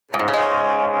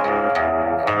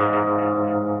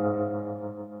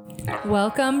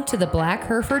Welcome to the Black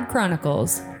Hereford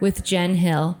Chronicles with Jen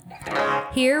Hill.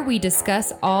 Here we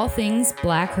discuss all things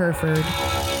Black Hereford.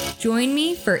 Join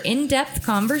me for in-depth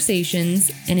conversations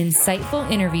and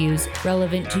insightful interviews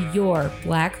relevant to your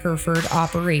Black Hereford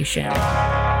operation.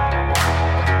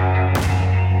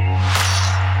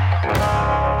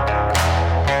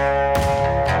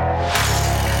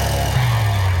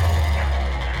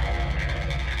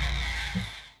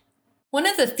 One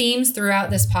of the themes throughout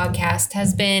this podcast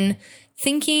has been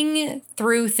thinking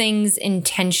through things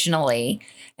intentionally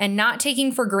and not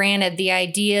taking for granted the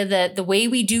idea that the way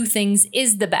we do things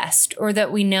is the best or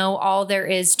that we know all there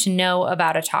is to know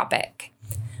about a topic.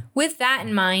 With that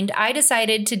in mind, I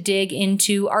decided to dig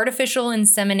into artificial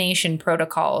insemination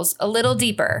protocols a little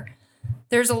deeper.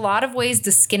 There's a lot of ways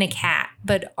to skin a cat,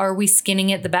 but are we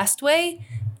skinning it the best way?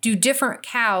 Do different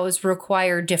cows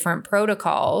require different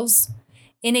protocols?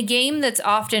 In a game that's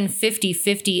often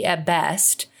 50-50 at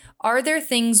best, are there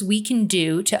things we can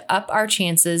do to up our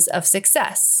chances of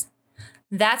success?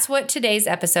 That's what today's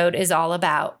episode is all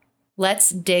about. Let's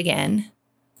dig in.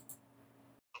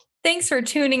 Thanks for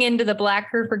tuning into the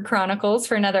Black Hereford Chronicles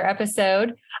for another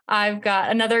episode. I've got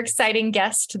another exciting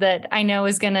guest that I know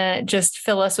is going to just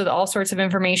fill us with all sorts of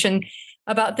information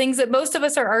about things that most of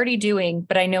us are already doing,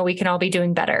 but I know we can all be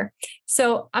doing better.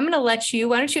 So I'm going to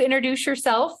why don't you introduce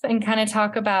yourself and kind of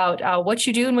talk about what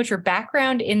you do and what your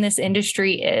background in this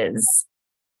industry is?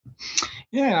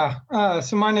 Yeah.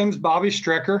 So my name is Bobby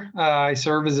Strecker. I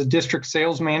serve as a district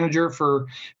sales manager for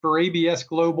ABS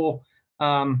Global,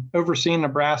 overseeing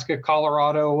Nebraska,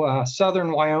 Colorado,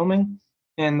 southern Wyoming,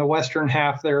 and the western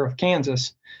half there of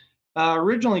Kansas.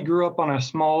 Originally grew up on a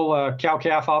small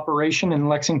cow-calf operation in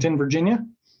Lexington, Virginia.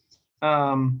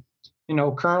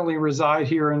 Currently reside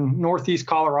here in Northeast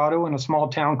Colorado in a small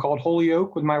town called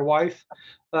Holyoke with my wife,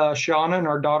 Shauna, and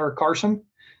our daughter, Carson.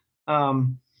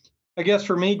 I guess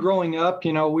for me growing up,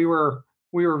 we were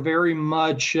very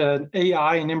much an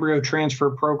AI and embryo transfer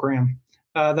program.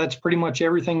 That's pretty much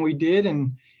everything we did.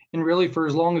 And really for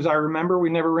as long as I remember, we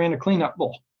never ran a cleanup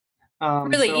bull.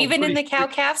 Even in the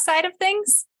cow-calf side of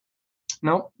things?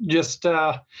 Nope, just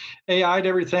AI'd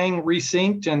everything,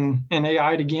 resynced and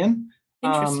AI'd again.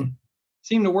 Interesting.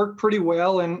 Seemed to work pretty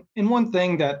well. And one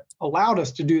thing that allowed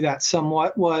us to do that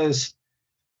somewhat was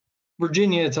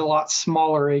Virginia, it's a lot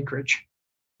smaller acreage.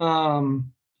 And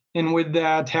with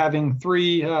that, having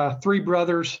three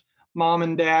brothers, mom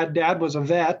and dad was a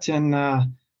vet,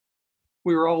 and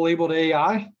we were all able to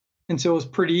AI. And so it was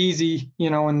pretty easy,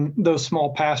 in those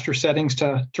small pasture settings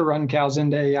to run cows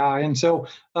into AI. And so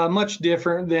much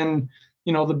different than,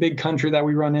 the big country that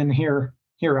we run in here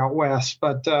out west.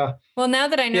 But well, now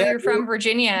that I know you're from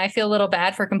Virginia, I feel a little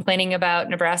bad for complaining about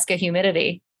Nebraska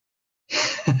humidity.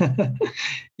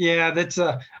 Yeah, that's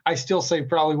I still say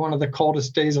probably one of the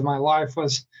coldest days of my life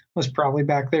was probably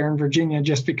back there in Virginia,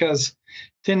 just because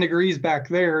 10 degrees back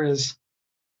there is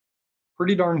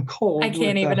pretty darn cold. I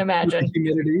can't even imagine. With the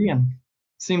humidity, and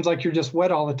seems like you're just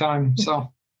wet all the time.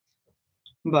 So,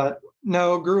 but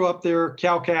no, grew up there,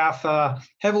 cow-calf,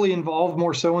 heavily involved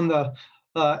more so in the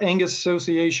Angus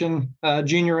Association,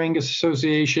 Junior Angus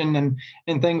Association,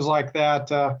 and things like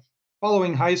that.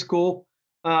 Following high school,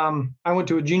 I went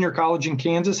to a junior college in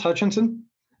Kansas, Hutchinson.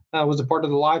 Was a part of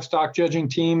the livestock judging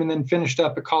team, and then finished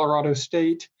up at Colorado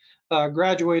State.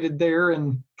 Graduated there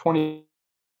in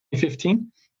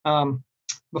 2015.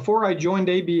 Before I joined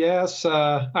ABS,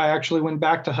 I actually went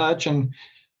back to Hutch and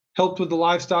helped with the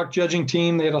livestock judging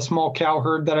team. They had a small cow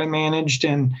herd that I managed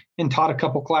and taught a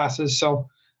couple classes. So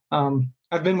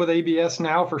I've been with ABS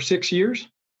now for 6 years.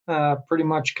 Pretty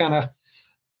much kind of,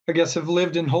 I guess, have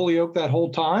lived in Holyoke that whole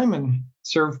time and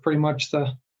served pretty much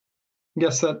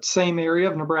that same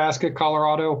area of Nebraska,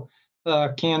 Colorado,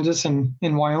 Kansas, and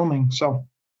in Wyoming. So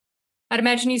I'd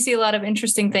imagine you see a lot of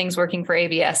interesting things working for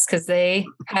ABS because they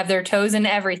have their toes in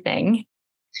everything.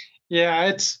 Yeah,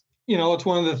 it's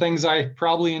one of the things I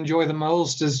probably enjoy the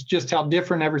most is just how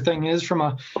different everything is from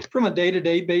a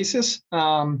day-to-day basis.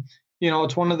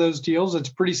 It's one of those deals that's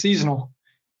pretty seasonal.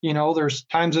 There's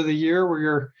times of the year where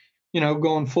you're,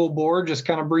 going full bore, just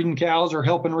kind of breeding cows or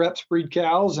helping reps breed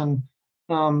cows. And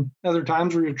other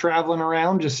times where you're traveling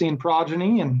around, just seeing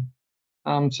progeny.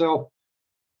 And so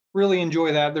really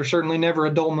enjoy that. There's certainly never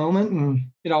a dull moment, and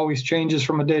it always changes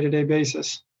from a day-to-day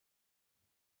basis.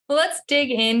 Well, let's dig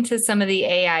into some of the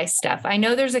AI stuff. I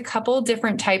know there's a couple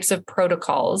different types of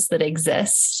protocols that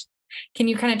exist. Can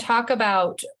you kind of talk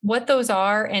about what those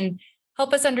are and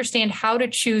help us understand how to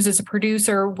choose as a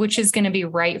producer which is going to be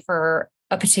right for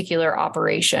a particular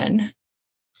operation?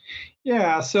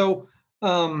 Yeah. So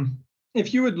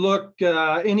if you would look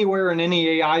anywhere in any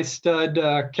AI stud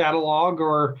catalog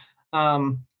or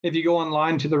If you go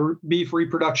online to the Beef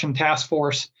Reproduction Task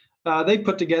Force, they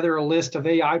put together a list of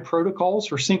AI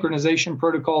protocols or synchronization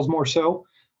protocols more so.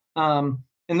 And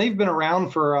they've been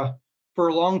around for a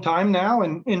long time now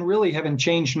and really haven't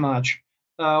changed much.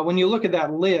 When you look at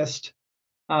that list,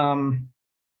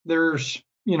 there's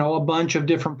a bunch of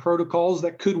different protocols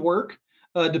that could work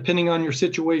depending on your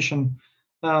situation.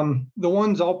 The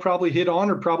ones I'll probably hit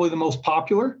on are probably the most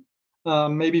popular,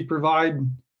 maybe provide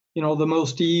the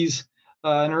most ease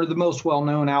and are the most well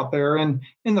known out there. And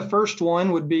the first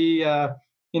one would be a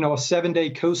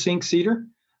 7-day co-sync seeder,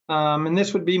 and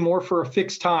this would be more for a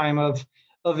fixed time of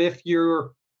if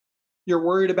you're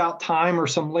worried about time or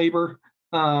some labor.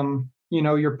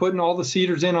 You're putting all the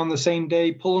seeders in on the same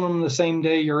day, pulling them the same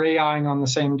day, you're AIing on the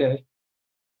same day.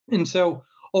 And so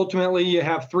ultimately you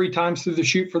have 3 times through the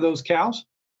chute for those cows.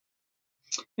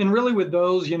 And really with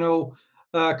those,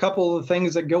 a couple of the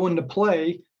things that go into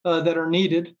play that are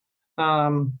needed,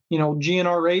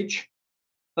 GnRH,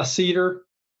 a seeder,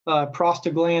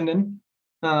 prostaglandin,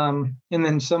 and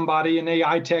then somebody, an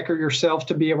AI tech or yourself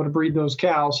to be able to breed those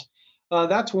cows.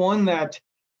 That's one that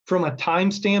from a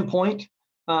time standpoint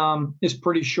is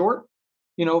pretty short.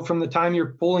 From the time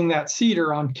you're pulling that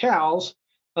seeder on cows,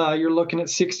 you're looking at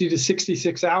 60 to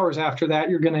 66 hours after that,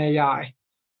 you're going to AI.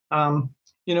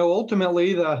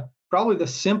 Ultimately, probably the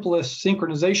simplest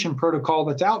synchronization protocol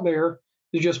that's out there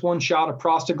is just 1 shot of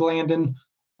prostaglandin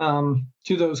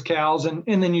to those cows, and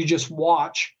then you just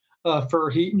watch for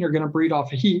heat, and you're going to breed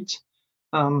off of heat.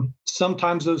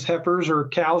 Sometimes those heifers or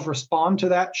cows respond to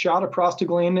that shot of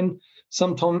prostaglandin.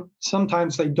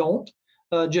 Sometimes they don't,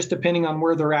 just depending on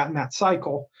where they're at in that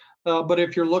cycle. But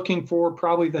if you're looking for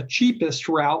probably the cheapest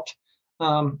route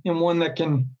and one that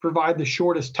can provide the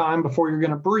shortest time before you're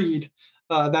going to breed,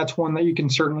 that's one that you can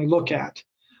certainly look at.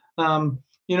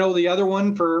 The other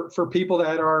one for people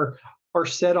that are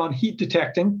set on heat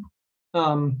detecting,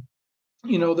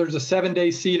 there's a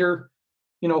 7-day seeder,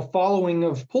 following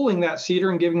of pulling that seeder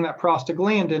and giving that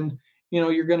prostaglandin,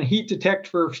 you're going to heat detect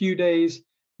for a few days,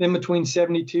 then between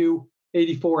 72,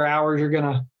 84 hours, you're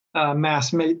going to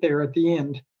mass mate there at the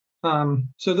end.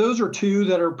 So those are 2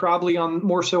 that are probably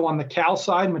more so on the cow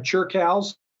side, mature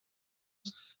cows,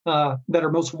 that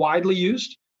are most widely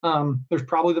used. There's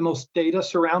probably the most data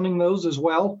surrounding those as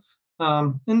well.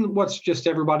 And what's just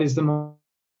everybody's the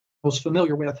most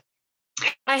familiar with.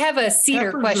 I have a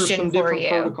seeder question for you.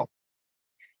 Protocol.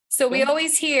 So we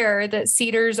always hear that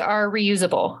seeders are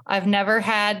reusable. I've never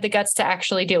had the guts to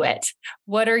actually do it.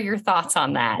 What are your thoughts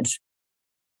on that?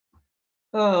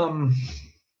 How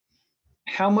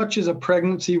much is a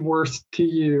pregnancy worth to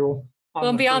you?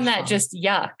 Well, beyond that, just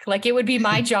yuck. Like, it would be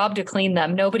my job to clean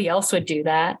them. Nobody else would do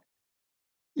that.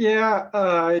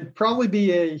 Yeah, it'd probably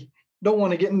be don't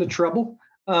want to get into trouble.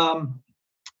 I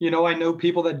know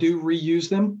people that do reuse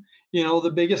them.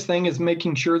 The biggest thing is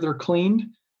making sure they're cleaned,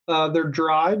 they're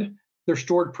dried, they're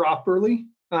stored properly.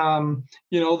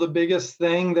 The biggest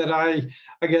thing that I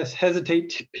guess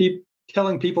hesitate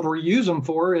telling people to reuse them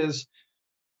for is,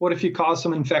 what if you cause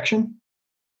some infection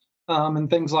and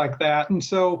things like that? And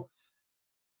so,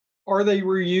 are they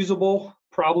reusable?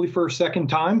 Probably for a second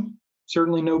time.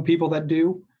 Certainly know people that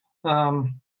do.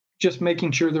 Just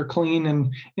making sure they're clean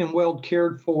and well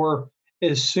cared for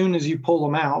as soon as you pull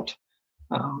them out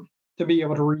to be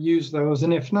able to reuse those.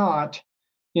 And if not,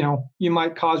 you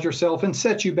might cause yourself and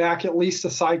set you back at least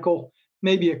a cycle,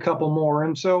 maybe a couple more.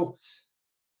 And so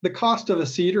the cost of a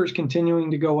seeder is continuing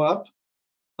to go up.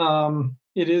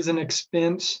 It is an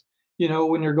expense,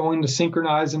 when you're going to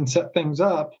synchronize and set things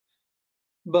up.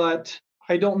 But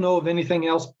I don't know of anything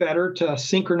else better to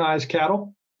synchronize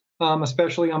cattle,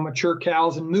 especially on mature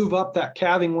cows, and move up that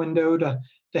calving window to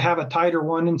have a tighter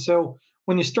one. And so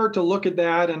when you start to look at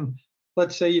that, and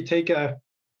let's say you take a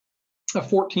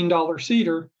 $14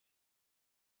 seeder,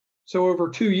 so over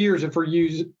 2 years, if we're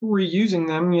reusing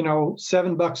them,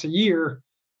 $7 a year,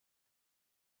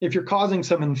 if you're causing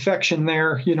some infection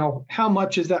there, how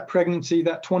much is that pregnancy,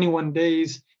 that 21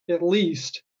 days at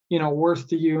least, worth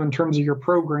to you in terms of your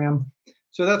program?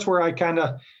 So that's where I kind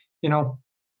of,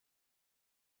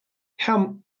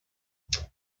 how.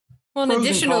 Well, an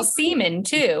additional semen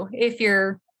too, if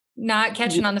you're not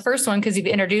catching on the first one because you've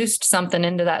introduced something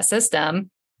into that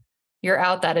system, you're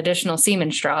out that additional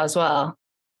semen straw as well.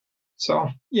 So,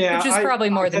 yeah. Which is probably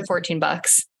more than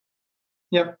 $14.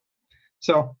 Yep.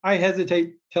 So I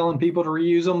hesitate telling people to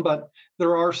reuse them, but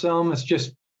there are some. It's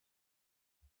just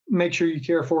make sure you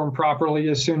care for them properly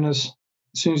as soon as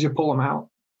you pull them out.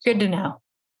 Good to know.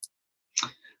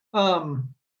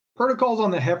 Protocols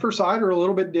on the heifer side are a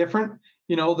little bit different.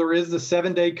 There is the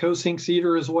 7-day co-sync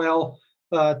seeder as well.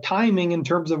 timing in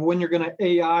terms of when you're going to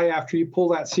AI after you pull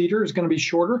that cedar is going to be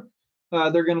shorter.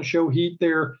 They're going to show heat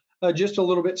there just a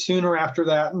little bit sooner after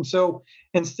that. And so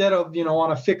instead of,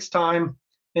 on a fixed time,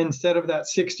 instead of that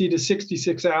 60 to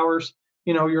 66 hours,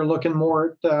 you're looking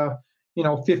more at,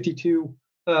 52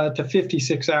 to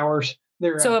 56 hours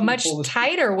there. So a much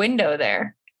tighter window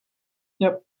there.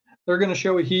 Yep. They're going to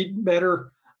show a heat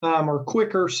better or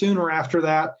quicker sooner after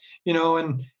that,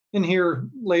 and in here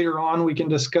later on, we can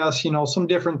discuss, some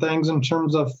different things in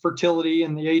terms of fertility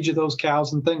and the age of those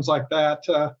cows and things like that.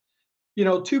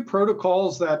 Two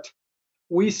protocols that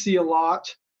we see a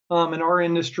lot in our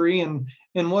industry, and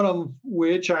one of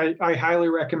which I highly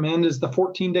recommend is the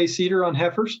 14-day cedar on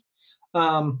heifers.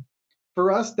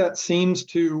 For us, that seems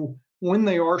to, when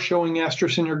they are showing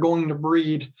estrus and you're going to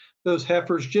breed, those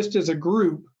heifers, just as a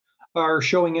group, are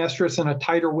showing estrus in a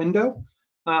tighter window.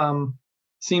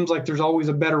 Seems like there's always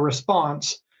a better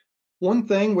response. One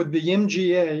thing with the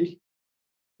MGA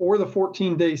or the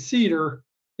 14-day cedar,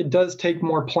 it does take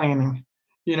more planning.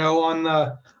 On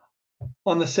the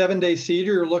 7-day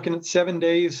cedar, you're looking at 7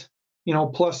 days,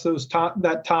 plus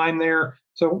that time there.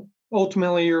 So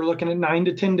ultimately, you're looking at 9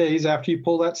 to 10 days after you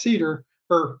pull that cedar,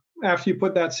 or after you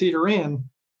put that cedar in.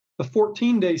 The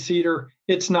 14-day cedar,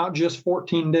 it's not just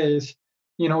 14 days.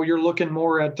 You're looking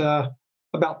more at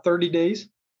about 30 days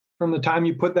from the time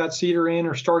you put that cedar in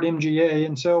or start MGA.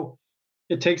 And so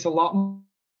it takes a lot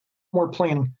more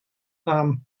planning.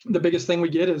 The biggest thing we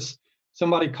get is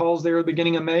somebody calls there at the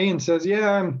beginning of May and says,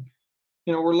 yeah,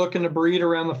 we're looking to breed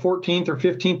around the 14th or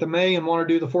 15th of May and want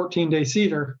to do the 14-day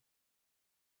cedar.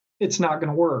 It's not going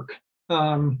to work.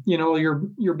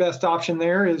 Your best option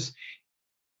there is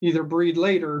either breed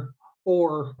later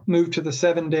or move to the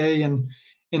 7-day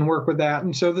and work with that.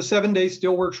 And so the 7-day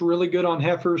still works really good on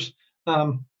heifers.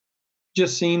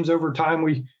 Just seems over time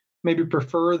we maybe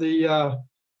prefer the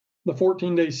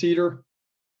 14-day cedar.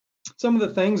 Some of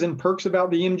the things and perks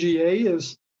about the MGA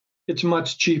is it's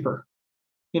much cheaper.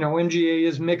 MGA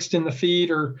is mixed in the feed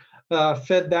or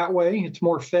fed that way. It's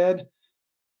more fed.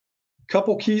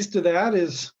 Couple keys to that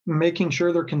is making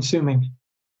sure they're consuming.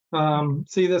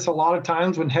 See this a lot of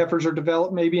times when heifers are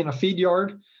developed maybe in a feed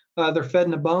yard. They're fed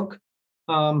in a bunk.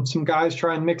 Some guys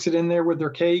try and mix it in there with their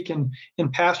cake and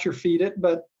pasture feed it.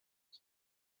 But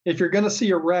if you're going to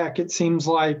see a wreck, it seems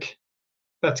like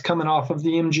that's coming off of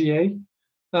the MGA.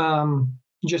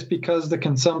 Just because the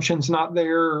consumption's not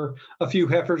there, or a few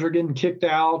heifers are getting kicked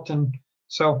out. And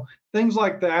so things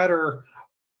like that are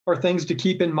things to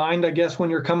keep in mind, I guess, when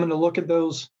you're coming to look at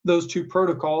those two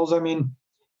protocols. I mean,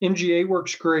 MGA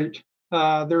works great.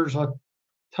 There's a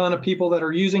ton of people that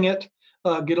are using it,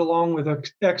 get along with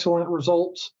excellent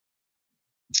results.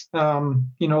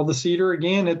 The cedar,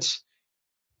 again, it's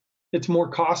more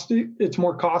costly. With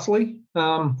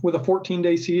a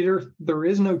 14-day cedar, there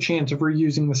is no chance of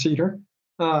reusing the cedar.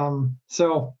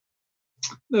 So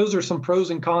those are some pros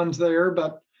and cons there,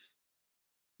 but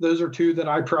those are two that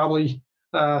I probably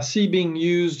see being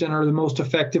used and are the most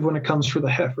effective when it comes for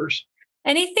the heifers.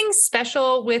 Anything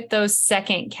special with those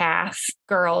second calf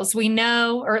girls? We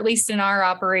know, or at least in our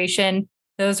operation,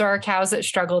 those are our cows that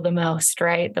struggle the most,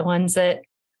 right? The ones that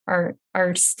are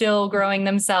still growing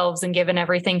themselves and giving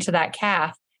everything to that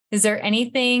calf. Is there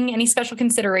any special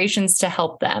considerations to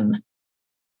help them?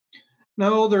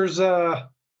 No, there's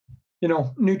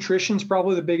nutrition's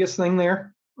probably the biggest thing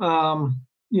there.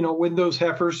 With those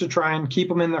heifers to try and keep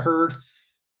them in the herd.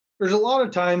 There's a lot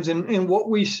of times, and what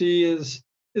we see is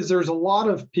there's a lot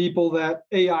of people that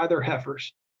AI their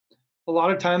heifers. A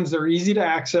lot of times they're easy to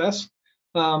access.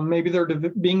 Maybe they're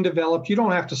being developed. You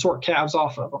don't have to sort calves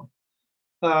off of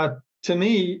them. To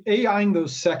me, AIing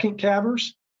those second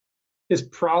calvers is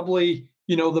probably,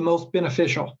 the most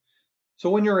beneficial. So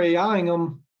when you're AIing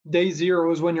them, day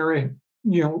 0 is when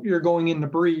you're going in to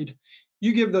breed.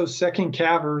 You give those second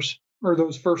calvers or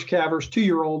those first calvers,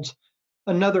 2-year-olds,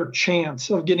 another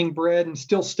chance of getting bred and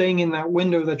still staying in that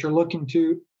window that you're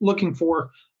looking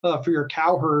for your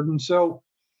cow herd. And so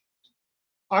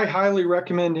I highly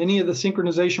recommend any of the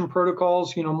synchronization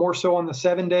protocols, more so on the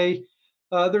 7-day.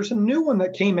 There's a new one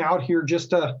that came out here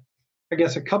just a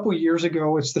couple years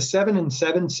ago. It's the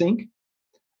 7-in-7 sync.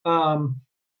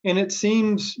 And it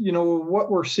seems, what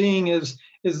we're seeing is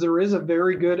there is a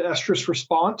very good estrus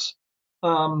response,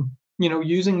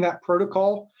 using that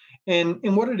protocol. And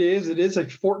what it is a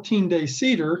 14-day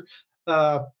cedar.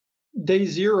 Day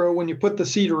 0, when you put the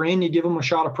cedar in, you give them a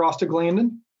shot of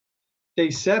prostaglandin. Day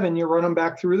 7, you run them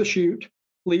back through the chute,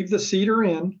 leave the cedar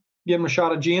in, give them a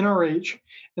shot of GnRH.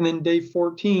 And then day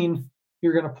 14,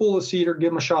 you're going to pull the cedar, give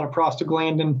them a shot of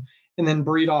prostaglandin, and then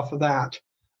breed off of that.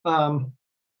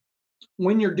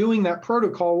 when you're doing that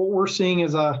protocol, what we're seeing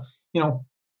is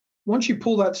once you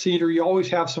pull that cedar, you always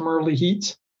have some early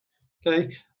heats.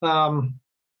 Okay.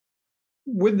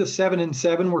 With the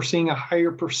 7-7, we're seeing a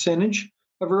higher percentage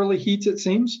of early heats, it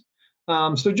seems.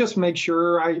 So just make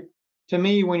sure to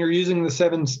me, when you're using the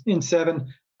 7-7,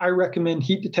 I recommend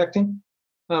heat detecting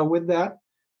with that.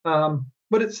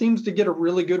 But it seems to get a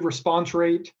really good response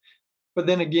rate. But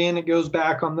then again, it goes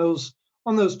back on those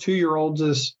 2-year-olds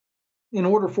is in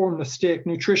order for them to stick,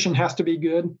 nutrition has to be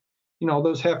good.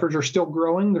 Those heifers are still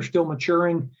growing, they're still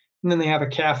maturing, and then they have a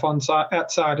calf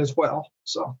at side as well.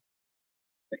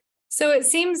 So it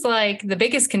seems like the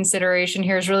biggest consideration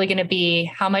here is really going to be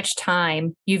how much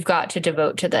time you've got to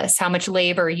devote to this, how much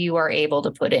labor you are able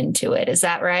to put into it. Is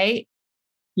that right?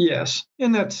 Yes.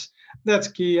 And that's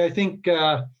key. I think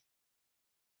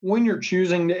when you're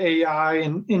choosing the AI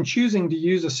and choosing to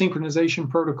use a synchronization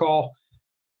protocol,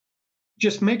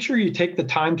 just make sure you take the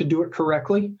time to do it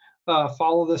correctly.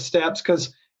 Follow the steps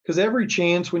because every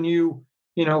chance when you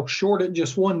short it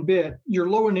just one bit, you're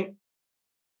lowering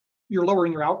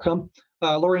your outcome,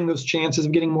 lowering those chances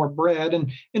of getting more bred,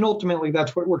 and ultimately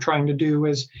that's what we're trying to do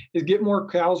is get more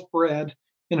cows bred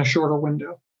in a shorter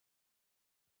window.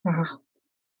 Uh-huh.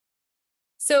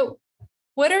 So,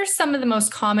 what are some of the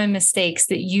most common mistakes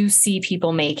that you see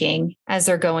people making as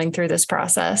they're going through this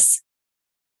process?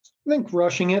 I think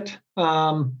rushing it,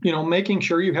 making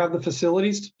sure you have the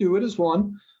facilities to do it is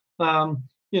one,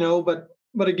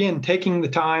 but again, taking the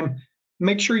time,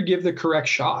 make sure you give the correct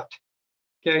shot.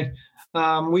 Okay.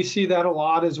 We see that a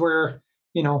lot is where,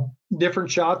 different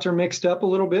shots are mixed up a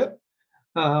little bit.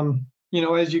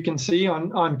 As you can see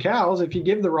on cows, if you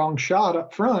give the wrong shot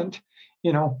up front,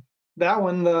 that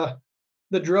one,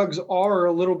 the drugs are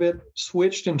a little bit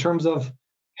switched in terms of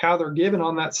how they're given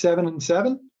on that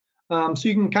 7-7. So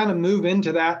you can kind of move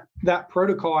into that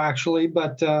protocol actually,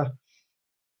 but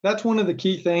that's one of the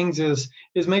key things is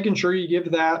making sure you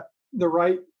give that the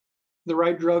right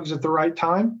drugs at the right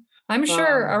time. I'm sure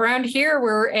around here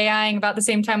we're AIing about the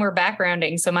same time we're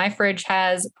backgrounding. So my fridge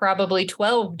has probably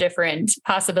 12 different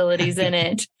possibilities in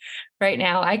it right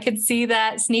now. I could see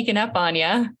that sneaking up on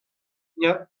you.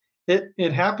 Yep.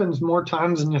 It happens more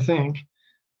times than you think.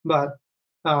 But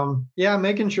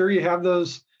making sure you have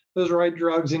those right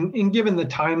drugs and given the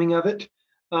timing of it,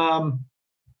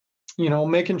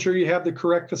 making sure you have the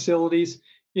correct facilities,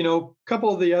 a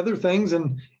couple of the other things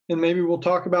and maybe we'll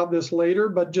talk about this later,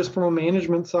 but just from a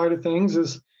management side of things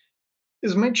is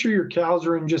make sure your cows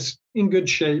are in good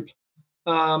shape.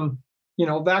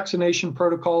 Vaccination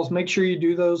protocols, make sure you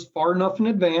do those far enough in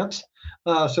advance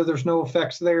so there's no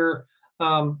effects there.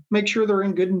 Make sure they're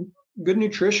in good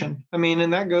nutrition.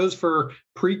 And that goes for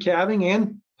pre-calving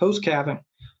and post-calving.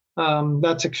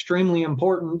 That's extremely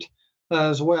important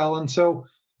as well. And so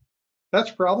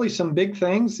that's probably some big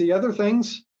things. The other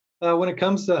things, when it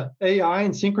comes to AI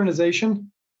and synchronization,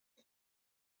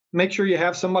 make sure you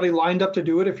have somebody lined up to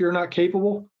do it if you're not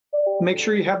capable. Make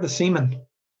sure you have the semen.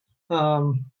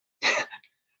 There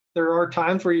are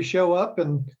times where you show up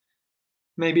and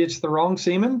maybe it's the wrong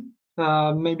semen.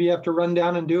 Maybe you have to run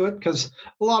down and do it because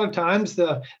a lot of times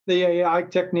the AI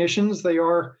technicians, they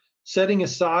are setting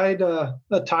aside a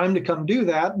time to come do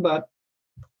that, but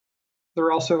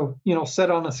they're also, set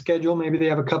on a schedule. Maybe they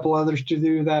have a couple others to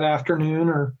do that afternoon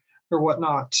or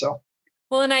whatnot. So,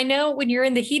 well, and I know when you're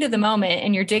in the heat of the moment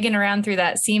and you're digging around through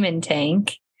that semen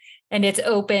tank and it's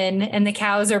open and the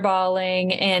cows are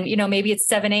bawling and, maybe it's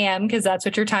 7 a.m. because that's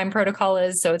what your time protocol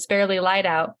is. So it's barely light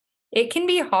out. It can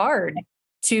be hard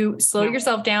to slow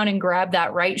yourself down and grab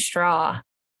that right straw.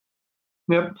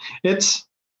 Yep. It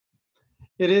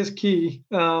is key.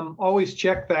 Always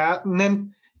check that. And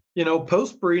then,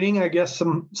 post breeding, I guess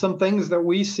some things that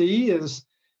we see is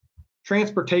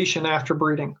transportation after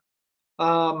breeding.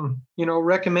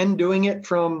 Recommend doing it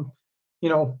from,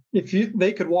 if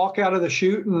they could walk out of the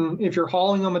chute and if you're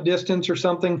hauling them a distance or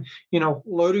something,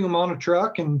 loading them on a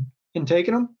truck and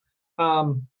taking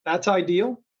them, that's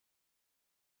ideal.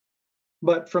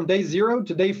 But from day 0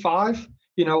 to day 5,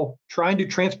 try and do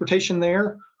transportation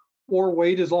there or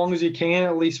wait as long as you can,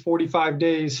 at least 45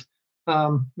 days,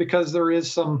 because there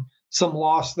is some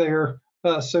loss there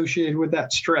associated with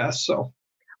that stress. So,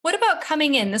 what about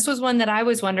coming in? This was one that I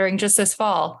was wondering just this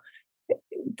fall,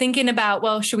 thinking about,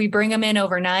 well, should we bring them in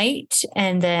overnight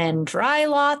and then dry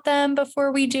lot them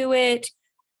before we do it?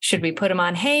 Should we put them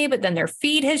on hay, but then their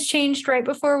feed has changed right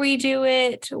before we do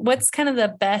it? What's kind of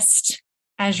the best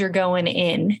as you're going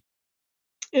in?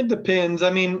 It depends.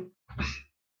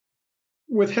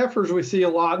 With heifers, we see a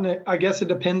lot, and I guess it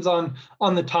depends on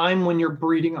the time when you're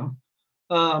breeding them.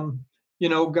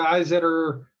 Guys that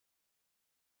are,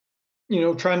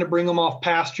 trying to bring them off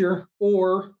pasture,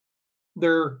 or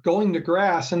they're going to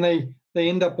grass and they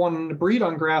end up wanting to breed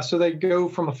on grass. So they go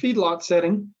from a feedlot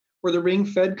setting where they're being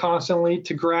fed constantly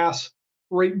to grass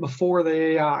right before the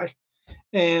AI.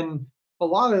 And a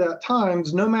lot of that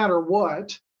times, no matter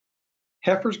what,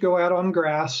 heifers go out on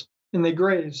grass and they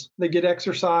graze. They get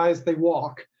exercise, they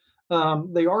walk.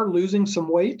 They are losing some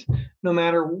weight no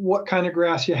matter what kind of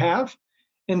grass you have.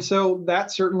 And so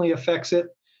that certainly affects it.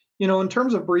 In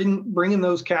terms of bringing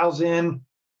those cows in,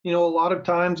 a lot of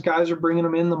times guys are bringing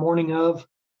them in the morning of,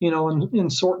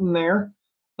 and sorting there.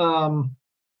 I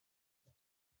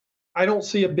don't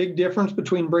see a big difference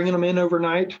between bringing them in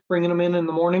overnight, bringing them in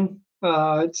the morning.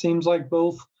 It seems like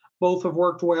both have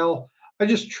worked well. I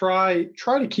just try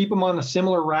to keep them on a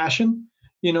similar ration,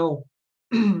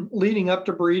 leading up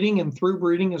to breeding and through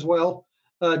breeding as well,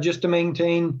 just to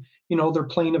maintain, their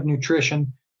plane of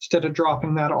nutrition instead of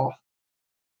dropping that off.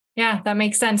 Yeah, that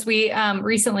makes sense. We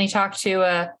recently talked to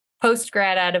a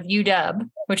post-grad out of UW,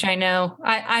 which I know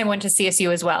I went to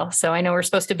CSU as well, so I know we're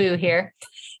supposed to boo here.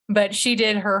 But she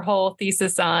did her whole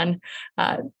thesis on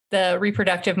the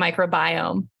reproductive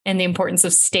microbiome and the importance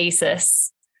of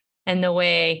stasis and the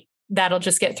way that'll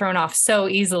just get thrown off so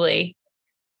easily.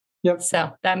 Yep.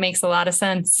 So that makes a lot of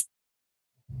sense.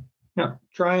 Yeah.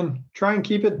 Try and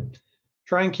keep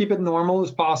it normal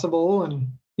as possible. And,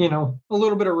 a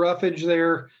little bit of roughage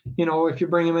there, if you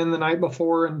bring them in the night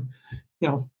before, and,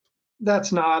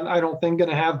 that's not, I don't think, going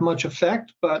to have much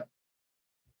effect, but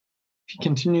if you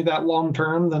continue that long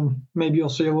term, then maybe you'll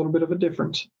see a little bit of a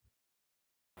difference.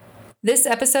 This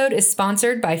episode is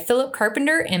sponsored by Philip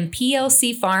Carpenter and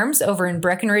PLC Farms over in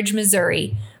Breckenridge,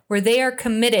 Missouri, where they are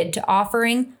committed to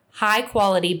offering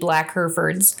high-quality black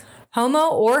Herefords. Homo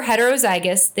or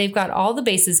heterozygous, they've got all the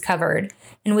bases covered.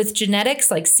 And with genetics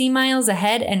like C Miles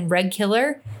Ahead and Red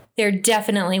Killer, they're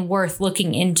definitely worth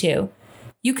looking into.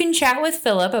 You can chat with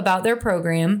Philip about their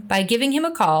program by giving him a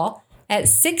call at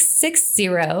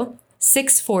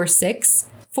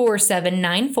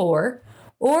 660-646-4794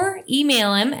 or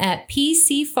email him at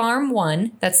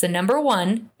pcfarm1, that's the number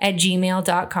 1,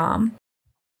 @gmail.com.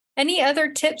 Any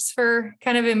other tips for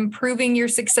kind of improving your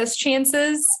success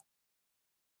chances?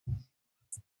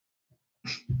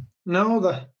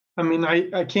 No,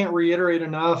 I can't reiterate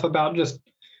enough about just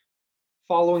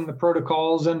following the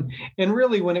protocols, and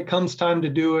really when it comes time to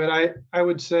do it, I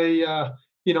would say,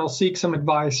 seek some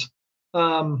advice.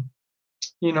 From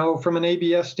an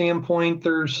ABS standpoint,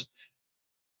 there's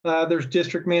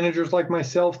district managers like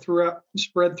myself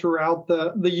spread throughout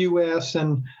the U.S.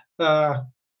 and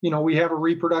we have a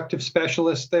reproductive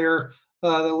specialist there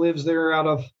that lives there out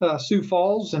of Sioux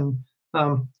Falls, and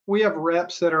we have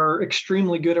reps that are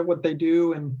extremely good at what they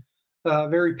do and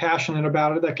very passionate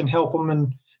about it that can help them,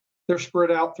 and they're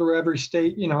spread out through every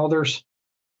state. There's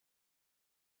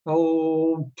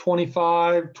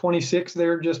 25, 26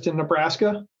 there just in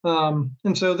Nebraska,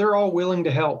 and so they're all willing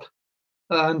to help.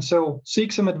 And so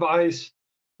seek some advice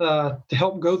to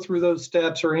help go through those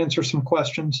steps or answer some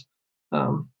questions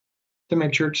to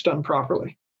make sure it's done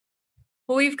properly.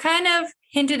 Well, we've kind of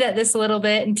hinted at this a little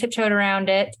bit and tiptoed around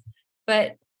it,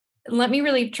 but let me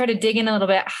really try to dig in a little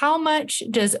bit. How much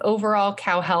does overall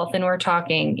cow health, and we're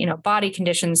talking, body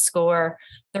condition score,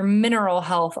 their mineral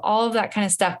health, all of that kind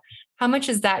of stuff, how much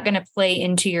is that going to play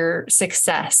into your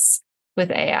success with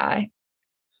AI?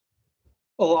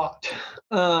 A lot.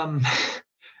 I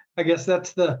guess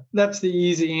that's the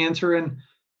easy answer. And,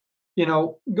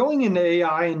 going into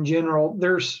AI in general,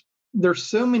 there's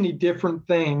so many different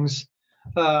things,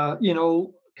 kind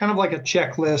of like a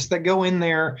checklist that go in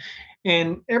there.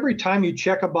 And every time you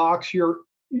check a box, your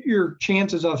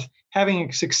chances of having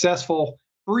a successful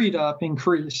breed up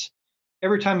increase.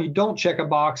 Every time you don't check a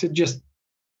box, it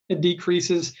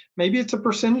decreases. Maybe it's a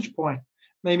percentage point.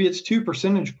 Maybe it's 2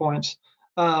 percentage points.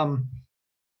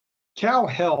 Cow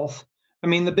health,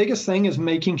 the biggest thing is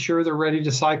making sure they're ready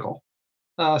to cycle,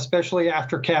 especially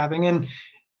after calving.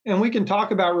 And we can talk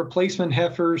about replacement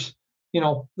heifers.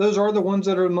 Those are the ones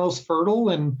that are the most fertile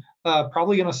and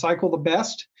probably going to cycle the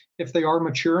best if they are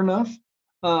mature enough.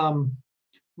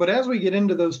 But as we get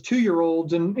into those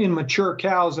 2-year-olds and in mature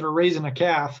cows that are raising a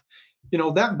calf,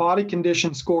 that body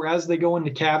condition score as they go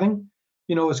into calving,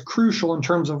 is crucial in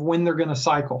terms of when they're going to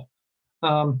cycle.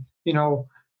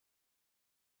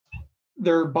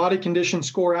 Their body condition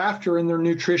score after and their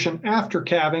nutrition after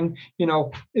calving,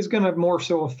 is going to more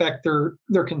so affect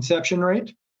their conception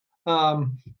rate.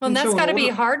 And that's got to be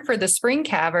hard for the spring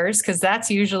calvers, because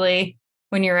that's usually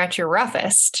when you're at your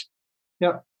roughest.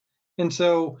 Yep. And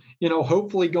so,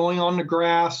 hopefully going on the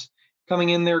grass, coming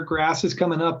in there, grass is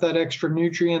coming up, that extra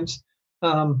nutrients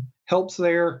helps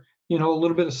there. a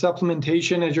little bit of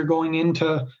supplementation as you're going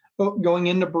into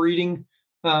breeding,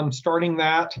 starting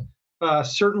that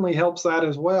certainly helps that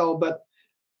as well. But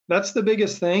that's the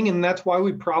biggest thing, and that's why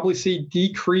we probably see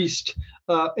decreased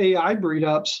AI breed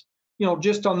ups,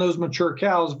 just on those mature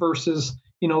cows versus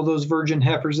those virgin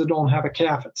heifers that don't have a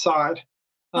calf at side.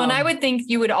 Well, and I would think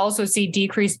you would also see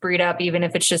decreased breed up, even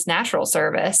if it's just natural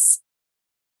service.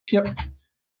 Yep,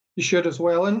 you should as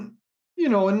well, and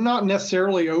and not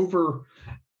necessarily over.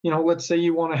 Let's say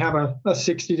you want to have a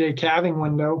 60-day calving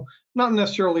window, not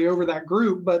necessarily over that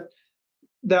group, but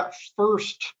that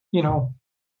first,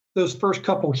 those first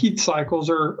couple heat cycles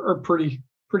are pretty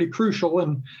crucial,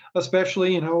 and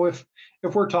especially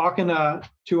if we're talking a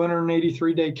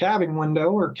 283-day calving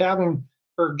window or calving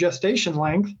or gestation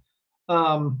length,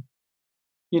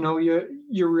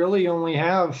 you really only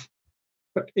have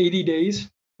 80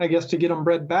 days, I guess, to get them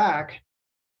bred back.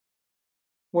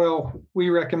 Well, we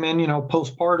recommend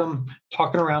postpartum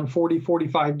talking around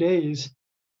 40-45 days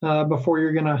before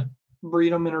you're going to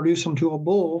breed them, introduce them to a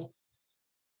bull.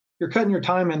 You're cutting your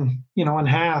time in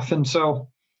half, and so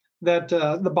that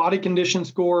the body condition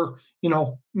score,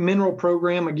 mineral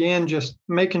program, again, just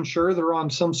making sure they're on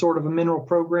some sort of a mineral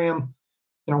program,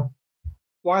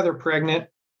 while they're pregnant,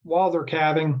 while they're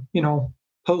calving,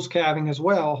 post calving as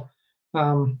well.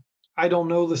 I don't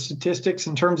know the statistics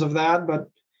in terms of that, but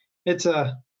it's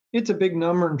a big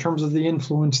number in terms of the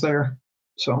influence there.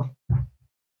 So,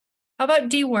 how about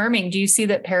deworming? Do you see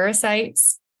that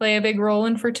parasites play a big role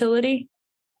in fertility?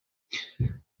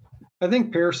 I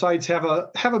think parasites have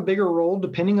a bigger role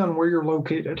depending on where you're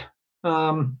located.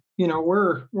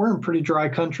 We're in pretty dry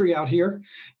country out here.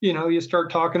 You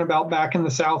start talking about back in the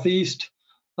southeast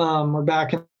or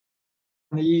back in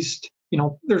the east.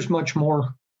 There's much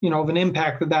more of an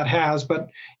impact that has.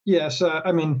 But yes,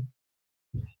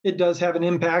 it does have an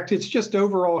impact. It's just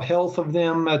overall health of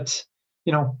them. It's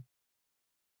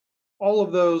all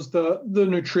of those, the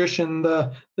nutrition,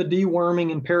 the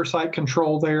deworming and parasite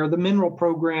control there, the mineral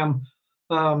program,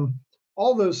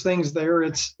 all those things there.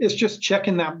 It's just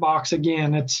checking that box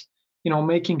again. It's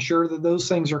making sure that those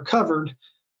things are covered,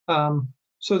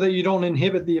 so that you don't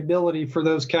inhibit the ability for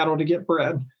those cattle to get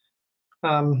bred.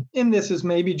 And this is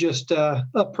maybe just a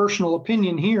personal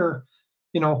opinion here.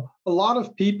 A lot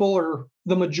of people, or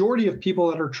the majority of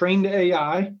people that are trained to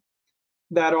AI,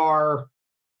 that are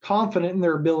confident in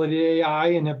their ability to AI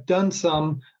and have done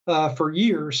some for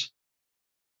years,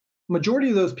 majority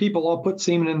of those people all put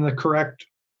semen in the correct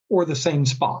or the same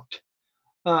spot.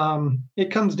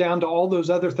 It comes down to all those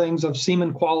other things of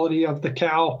semen quality of the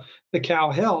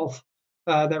cow health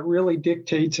that really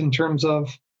dictates in terms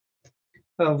of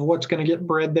what's going to get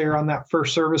bred there on that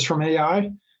first service from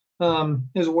AI,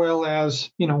 as well as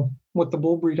what the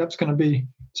bull breed up's going to be.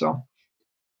 So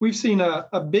we've seen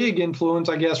a big influence,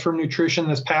 I guess, from nutrition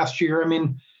this past year.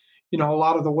 A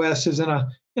lot of the West is in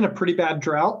a pretty bad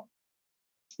drought,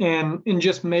 and in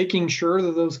just making sure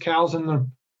that those cows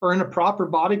are in a proper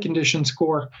body condition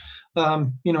score.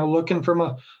 Looking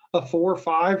from a 4 or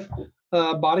 5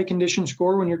 body condition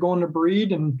score when you're going to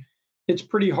breed, and it's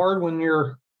pretty hard when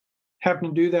you're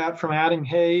having to do that from adding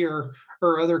hay or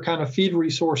other kind of feed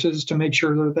resources to make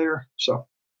sure they're there. So,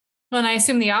 well, and I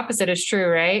assume the opposite is true,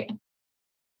 right?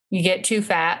 You get too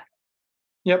fat.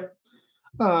 Yep.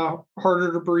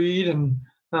 Harder to breed, and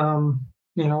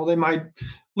they might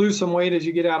lose some weight as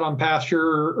you get out on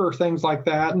pasture or things like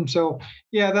that. And so,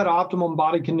 yeah, that optimum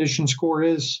body condition score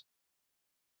is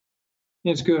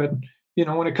good.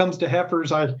 When it comes to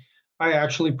heifers, I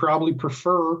actually probably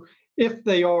prefer, if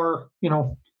they are,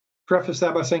 preface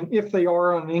that by saying, if they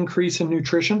are on an increase in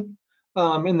nutrition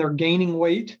and they're gaining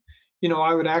weight,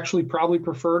 I would actually probably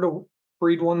prefer to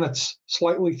breed one that's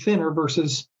slightly thinner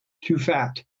versus too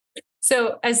fat.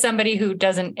 So as somebody who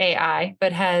doesn't AI,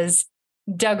 but has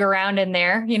dug around in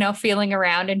there, feeling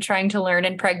around and trying to learn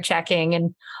and preg checking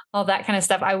and all that kind of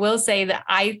stuff, I will say that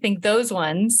I think those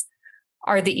ones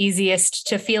are the easiest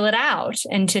to feel it out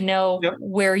and to know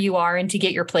where you are and to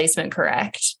get your placement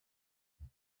correct.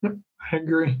 Yep, I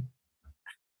agree.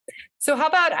 So how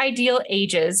about ideal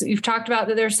ages? You've talked about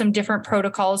that there's some different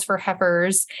protocols for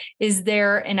heifers. Is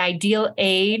there an ideal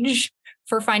age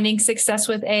for finding success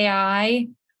with AI,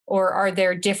 or are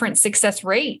there different success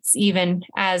rates even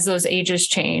as those ages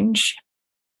change?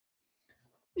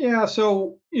 Yeah,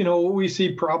 so, we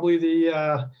see probably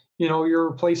the, your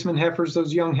replacement heifers,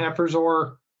 those young heifers,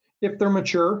 or if they're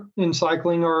mature in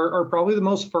cycling, are probably the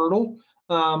most fertile.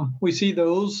 We see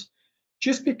those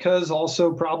just because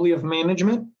also probably of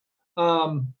management.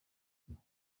 Probably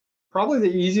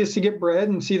the easiest to get bred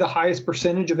and see the highest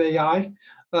percentage of AI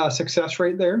success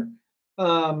rate there.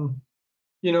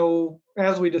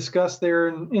 as we discussed there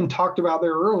and talked about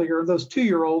there earlier, those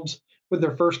 2-year-olds with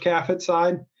their first calf at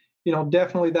side,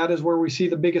 definitely that is where we see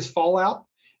the biggest fallout.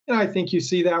 And I think you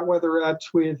see that whether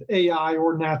that's with AI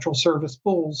or natural service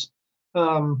bulls.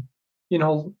 You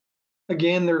know,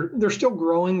 again, they're still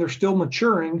growing, they're still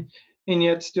maturing, and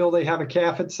yet still they have a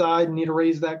calf at side and need to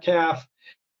raise that calf.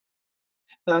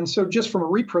 And so just from a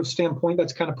repro standpoint,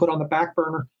 that's kind of put on the back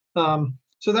burner.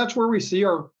 So that's where we see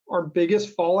our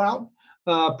biggest fallout,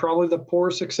 probably the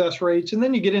poor success rates. And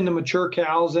then you get into mature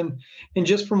cows, and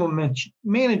just from a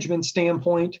management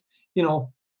standpoint,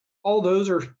 all those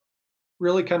are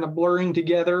really kind of blurring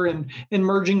together and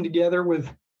merging together with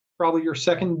probably your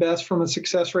second best from a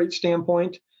success rate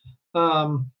standpoint.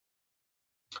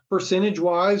 Percentage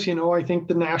wise, I think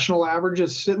the national average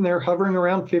is sitting there hovering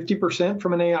around 50%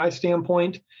 from an AI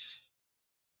standpoint.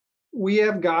 We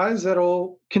have guys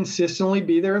that'll consistently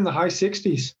be there in the high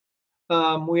 60s.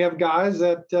 We have guys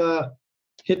that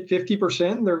hit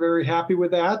 50%. And they're very happy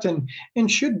with that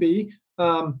and should be.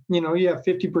 You have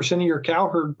 50% of your cow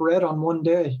herd bred on one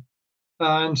day.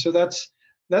 And so that's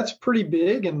pretty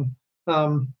big. And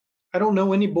I don't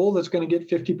know any bull that's going to get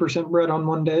 50% bred on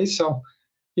one day. So,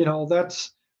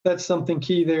 that's something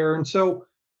key there. And so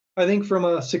I think from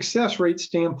a success rate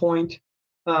standpoint,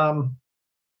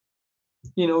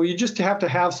 you just have to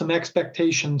have some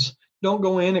expectations. Don't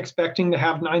go in expecting to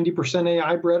have 90%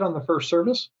 AI bred on the first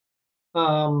service.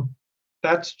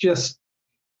 That's just,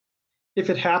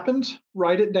 if it happens,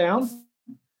 write it down,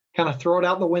 kind of throw it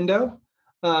out the window,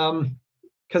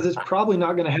 because it's probably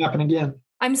not going to happen again.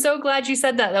 I'm so glad you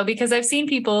said that, though, because I've seen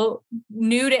people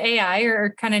new to AI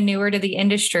or kind of newer to the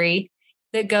industry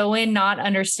that go in not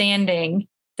understanding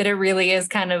that it really is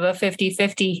kind of a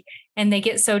 50-50, and they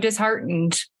get so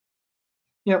disheartened.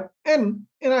 Yep. And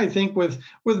I think with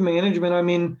management, I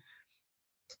mean,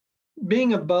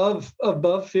 being above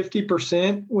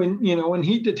 50% when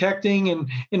heat detecting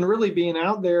and really being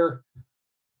out there,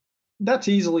 that's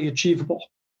easily achievable.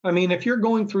 I mean, if you're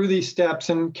going through these steps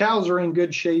and cows are in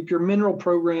good shape, your mineral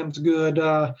program's good,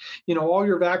 all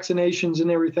your vaccinations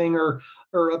and everything are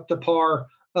up to par,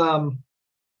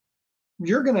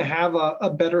 you're going to have a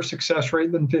better success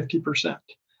rate than 50%.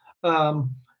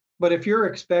 But if you're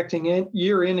expecting it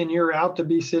year in and year out to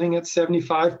be sitting at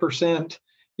 75%,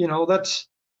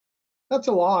 that's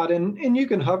a lot. And you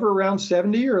can hover around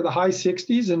 70 or the high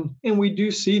 60s. And we do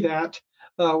see that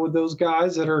with those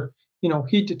guys that are,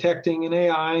 heat detecting and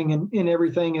AIing and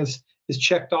everything is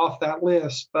checked off that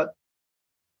list. But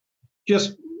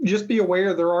just be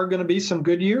aware there are going to be some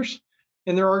good years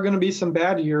and there are going to be some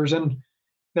bad years. And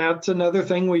that's another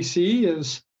thing we see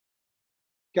is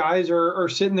guys are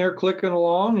sitting there clicking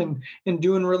along and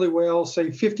doing really well,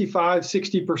 say 55,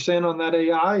 60% on that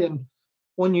AI. And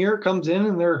 1 year it comes in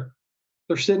and they're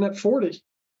sitting at 40.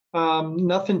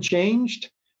 Nothing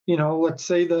changed. Let's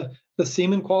say the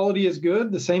semen quality is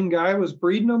good. The same guy was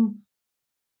breeding them.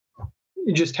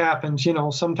 It just happens.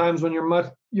 Sometimes when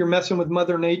you're messing with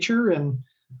Mother Nature and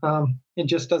it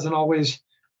just doesn't always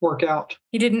work out.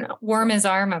 He didn't warm his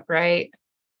arm up right.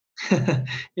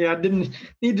 Yeah, I didn't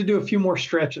need to do a few more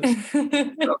stretches.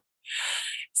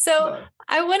 So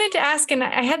I wanted to ask, and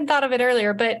I hadn't thought of it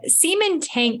earlier, but semen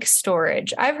tank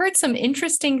storage. I've heard some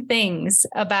interesting things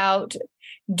about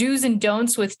do's and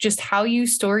don'ts with just how you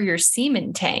store your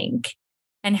semen tank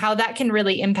and how that can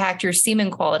really impact your semen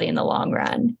quality in the long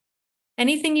run.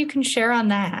 Anything you can share on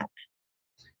that?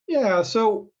 Yeah.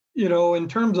 So, in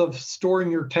terms of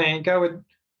storing your tank, I would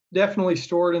definitely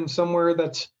store it in somewhere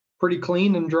that's pretty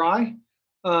clean and dry.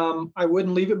 I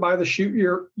wouldn't leave it by the chute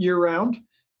year round.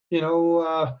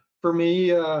 For me,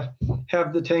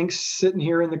 have the tanks sitting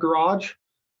here in the garage.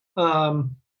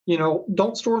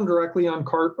 Don't store them directly on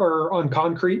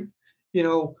concrete.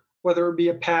 Whether it be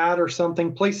a pad or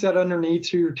something, place that underneath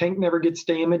so your tank never gets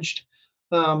damaged.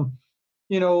 The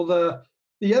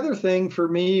other thing for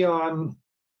me on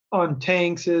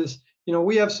tanks is,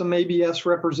 we have some ABS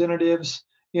representatives.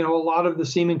 A lot of the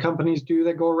semen companies do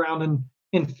that go around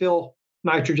and fill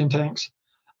nitrogen tanks.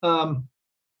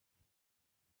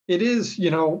 It is,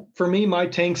 for me, my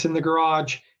tanks in the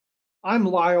garage, I'm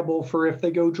liable for if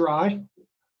they go dry.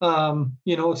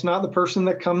 It's not the person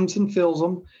that comes and fills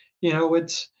them.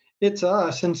 It's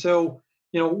us. And so,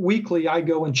 weekly I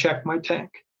go and check my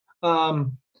tank. I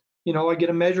get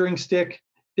a measuring stick,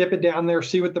 dip it down there,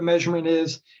 see what the measurement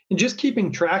is, and just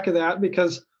keeping track of that,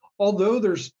 because although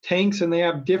there's tanks and they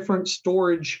have different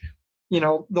storage,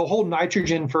 they'll hold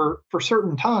nitrogen for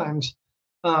certain times.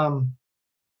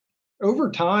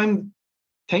 Over time,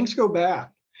 tanks go bad,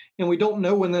 and we don't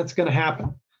know when that's going to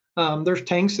happen. There's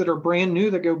tanks that are brand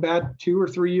new that go bad 2 or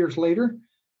 3 years later.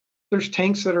 There's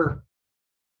tanks that are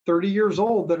 30 years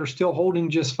old that are still holding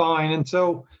just fine. And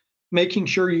so making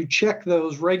sure you check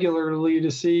those regularly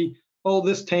to see, oh,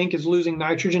 this tank is losing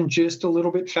nitrogen just a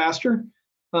little bit faster.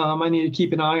 I need to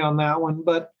keep an eye on that one.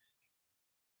 But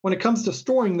when it comes to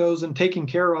storing those and taking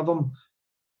care of them,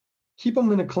 keep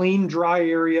them in a clean, dry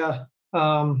area.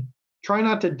 Try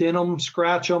not to dent them,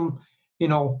 scratch them,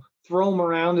 throw them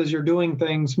around as you're doing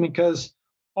things, because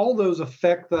all those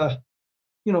affect the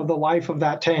life of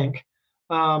that tank.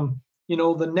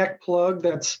 The neck plug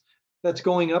that's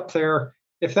going up there,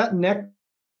 if that neck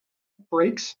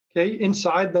breaks, okay,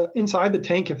 inside the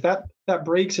tank, if that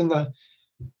breaks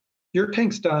your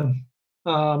tank's done.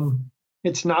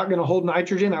 It's not going to hold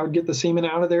nitrogen. I would get the semen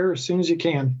out of there as soon as you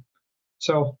can.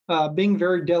 So being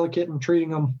very delicate and treating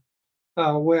them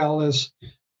well is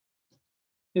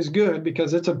good,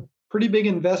 because it's a pretty big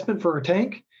investment for a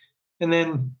tank. And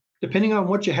then depending on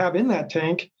what you have in that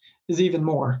tank is even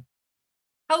more.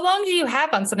 How long do you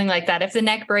have on something like that? If the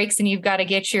neck breaks and you've got to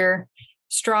get your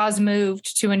straws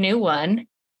moved to a new one?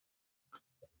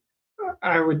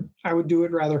 I would do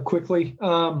it rather quickly.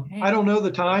 I don't know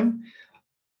the time.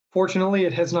 Fortunately,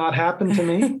 it has not happened to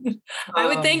me. I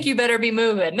would think you better be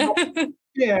moving.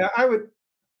 Yeah,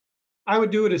 I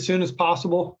would do it as soon as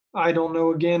possible. I don't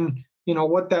know, again,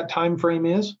 what that time frame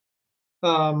is.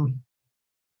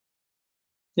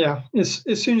 Yeah, as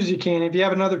soon as you can. If you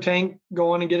have another tank,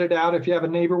 go on and get it out. If you have a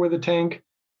neighbor with a tank,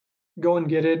 go and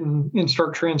get it and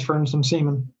start transferring some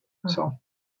semen. So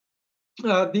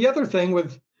the other thing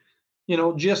with,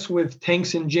 just with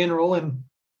tanks in general and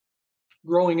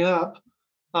growing up,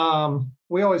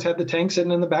 we always had the tank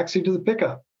sitting in the backseat of the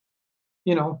pickup.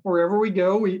 Wherever we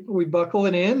go, we buckle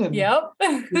it in and yep.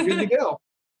 we're good to go.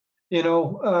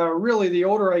 Really the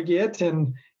older I get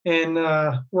and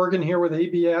working here with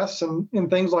ABS and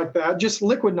things like that, just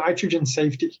liquid nitrogen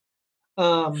safety.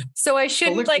 So I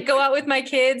shouldn't go out with my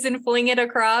kids and fling it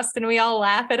across and we all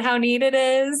laugh at how neat it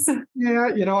is. Yeah.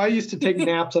 I used to take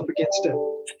naps up against it.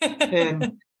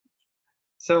 And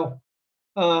so,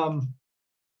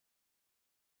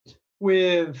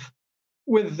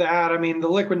 with that, I mean, the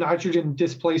liquid nitrogen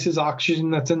displaces oxygen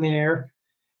that's in the air.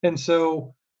 And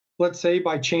so let's say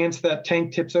by chance that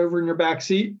tank tips over in your back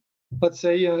seat, let's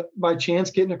say by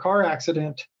chance get in a car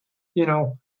accident,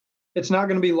 it's not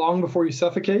going to be long before you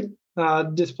suffocate,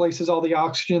 displaces all the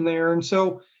oxygen there. And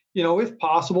so, if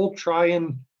possible, try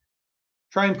and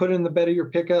put it in the bed of your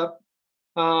pickup,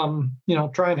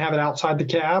 try and have it outside the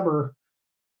cab, or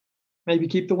maybe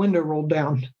keep the window rolled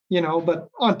down, but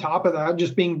on top of that,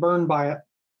 just being burned by it.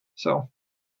 So.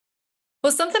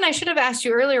 Well, something I should have asked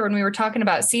you earlier when we were talking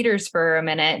about cedars for a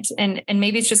minute, and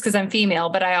maybe it's just because I'm female,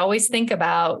 but I always think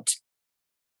about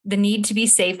the need to be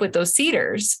safe with those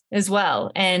cedars as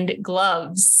well, and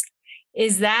gloves.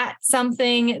 Is that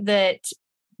something that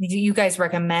you guys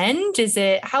recommend?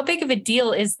 How big of a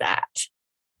deal is that?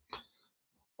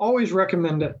 Always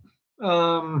recommend it.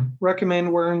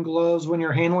 Recommend wearing gloves when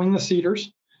you're handling the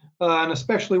cedars, and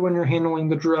especially when you're handling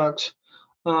the drugs.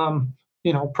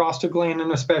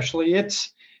 Prostaglandin especially.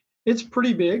 It's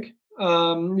pretty big.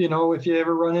 If you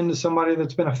ever run into somebody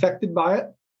that's been affected by it,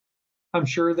 I'm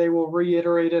sure they will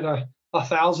reiterate it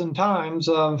 1,000 times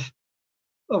of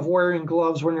wearing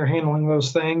gloves when you're handling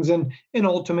those things. And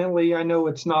ultimately, I know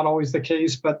it's not always the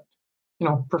case, but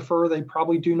prefer they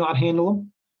probably do not handle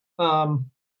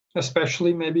them,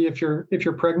 especially maybe if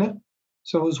you're pregnant.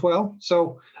 So as well.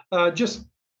 So just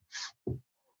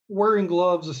wearing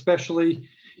gloves, especially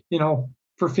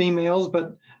for females,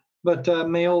 but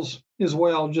males as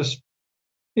well. Just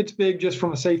it's big just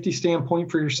from a safety standpoint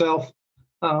for yourself.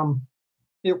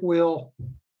 It will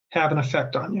have an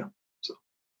effect on you. So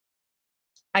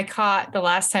the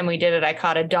last time we did it, I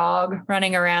caught a dog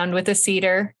running around with a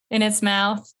cedar in its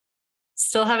mouth.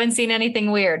 Still haven't seen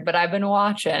anything weird, but I've been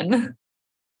watching.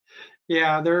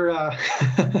 Yeah, they're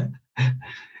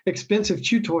expensive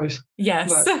chew toys.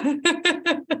 Yes.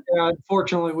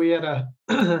 Unfortunately, we had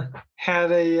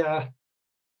a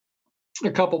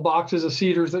couple boxes of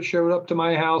cedars that showed up to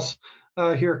my house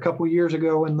here a couple years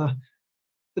ago, and the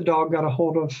dog got a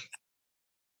hold of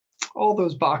all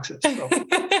those boxes. So.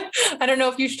 I don't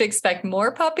know if you should expect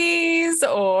more puppies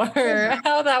or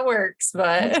how that works,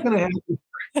 but it's going to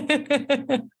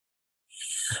happen.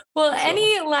 Well,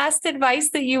 any last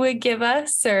advice that you would give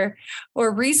us or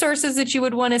resources that you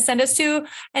would want to send us to?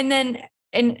 And then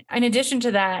in addition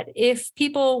to that, if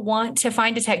people want to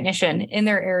find a technician in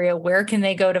their area, where can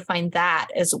they go to find that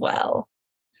as well?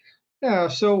 Yeah.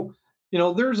 So,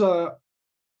 there's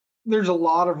a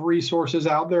lot of resources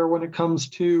out there when it comes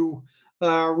to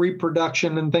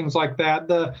reproduction and things like that.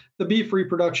 The Beef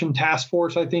Reproduction Task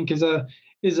Force, I think, is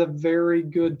is a very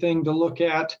good thing to look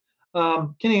at.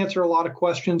 Can answer a lot of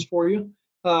questions for you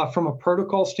from a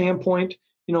protocol standpoint.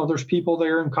 There's people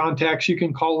there and contacts you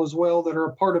can call as well that are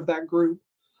a part of that group.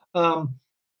 A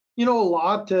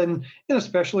lot, and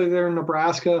especially there in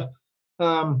Nebraska,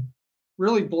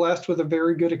 really blessed with a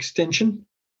very good extension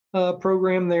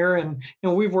program there. And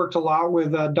we've worked a lot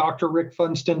with Dr. Rick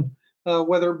Funston,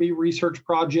 whether it be research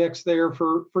projects there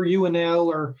for UNL,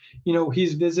 or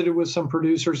he's visited with some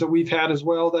producers that we've had as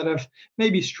well that have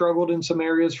maybe struggled in some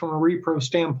areas from a repro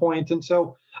standpoint. And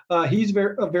so he's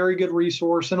a very good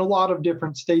resource, and a lot of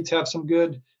different states have some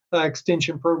good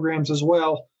extension programs as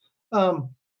well.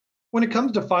 When it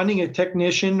comes to finding a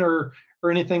technician or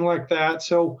anything like that,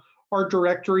 so our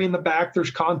directory in the back,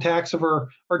 there's contacts of our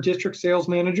district sales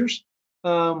managers.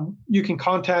 You can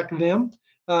contact them.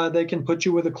 They can put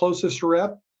you with the closest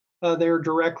rep there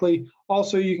directly.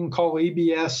 Also, you can call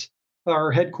ABS,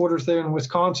 our headquarters there in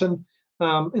Wisconsin,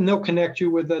 and they'll connect you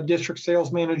with the district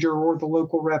sales manager or the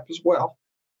local rep as well.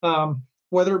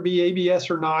 Whether it be ABS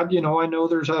or not, I know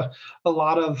there's a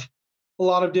lot of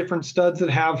different studs that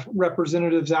have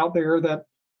representatives out there that,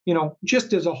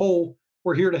 just as a whole,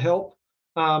 we're here to help,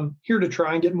 here to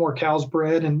try and get more cows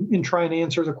bred and try and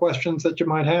answer the questions that you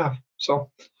might have. So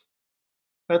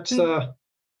that's been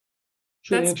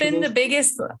the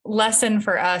biggest lesson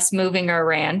for us moving our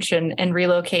ranch and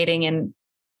relocating, and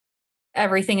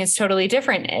everything is totally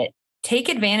different. Take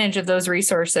advantage of those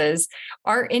resources.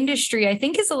 Our industry, I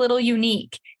think, is a little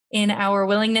unique in our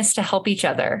willingness to help each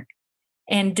other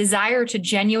and desire to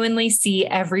genuinely see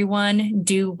everyone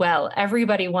do well.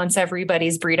 Everybody wants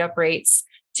everybody's breed up rates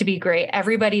to be great.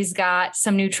 Everybody's got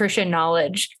some nutrition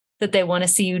knowledge that they want to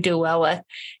see you do well with.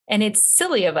 And it's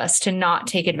silly of us to not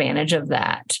take advantage of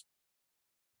that.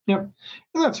 Yep.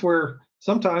 And that's where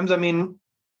sometimes,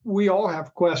 we all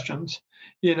have questions.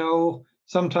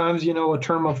 Sometimes, a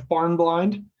term of barn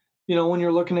blind, when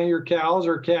you're looking at your cows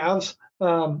or calves,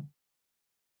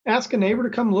 ask a neighbor to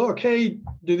come look. Hey,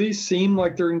 do these seem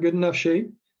like they're in good enough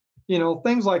shape?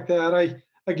 Things like that.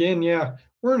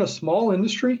 We're in a small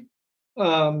industry,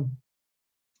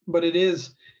 but it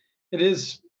is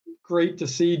great to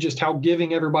see just how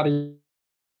giving everybody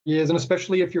is. And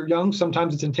especially if you're young,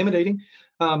 sometimes it's intimidating.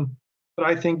 But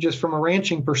I think just from a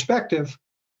ranching perspective,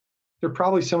 they're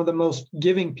probably some of the most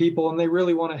giving people, and they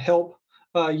really want to help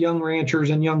young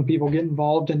ranchers and young people get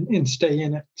involved and stay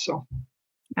in it. So.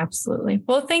 Absolutely.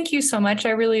 Well, thank you so much.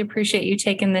 I really appreciate you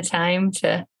taking the time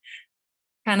to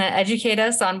kind of educate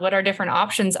us on what our different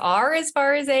options are as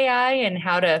far as AI and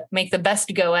how to make the best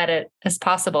go at it as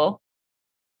possible.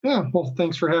 Yeah. Well,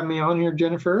 thanks for having me on here,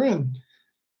 Jennifer. And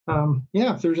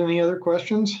if there's any other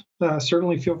questions,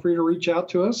 certainly feel free to reach out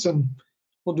to us and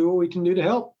we'll do what we can do to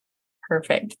help.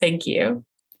 Perfect. Thank you.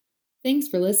 Thanks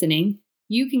for listening.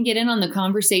 You can get in on the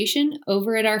conversation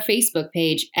over at our Facebook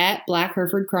page at Black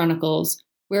Hereford Chronicles,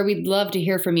 where we'd love to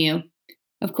hear from you.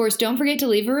 Of course, don't forget to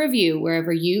leave a review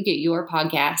wherever you get your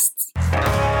podcasts.